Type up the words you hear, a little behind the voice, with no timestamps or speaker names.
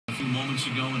few moments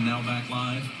ago and now back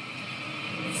live.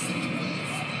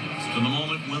 To the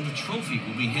moment when the trophy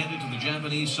will be handed to the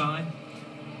Japanese side.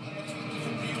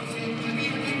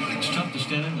 It's tough to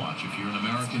stand and watch if you're an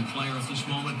American player at this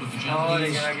moment, but the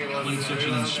Japanese played such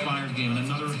an inspired game, and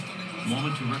another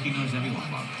moment to recognize everyone.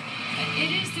 It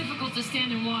is difficult to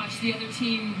stand and watch the other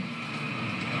team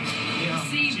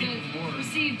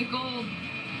receive the gold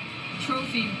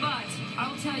trophy, but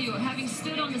I'll tell you, having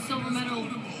stood on the silver medal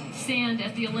stand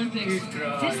at the Olympics,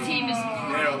 this team is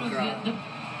proud of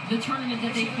the tournament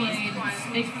that they played.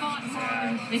 They fought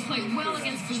hard. They played well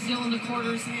against Brazil in the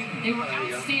quarters. They were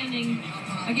outstanding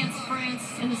against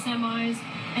France in the semis,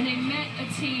 and they met a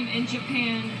team in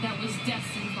Japan that was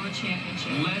destined for a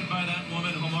championship. Led by that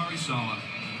woman, Homare Sawa.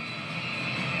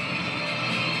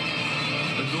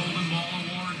 The Golden Ball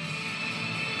Award.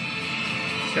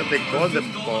 The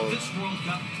Golden Ball. This World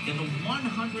Cup in the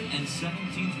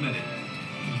 117th minute.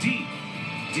 Deep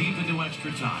into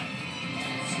extra time.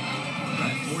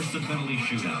 That forced the penalty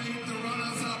shootout.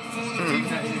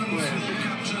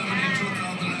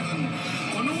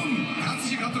 Und nun,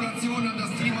 herzliche Gratulation an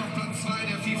das Team auf Platz 2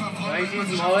 der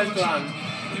FIFA-Frauen.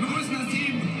 Wir begrüßen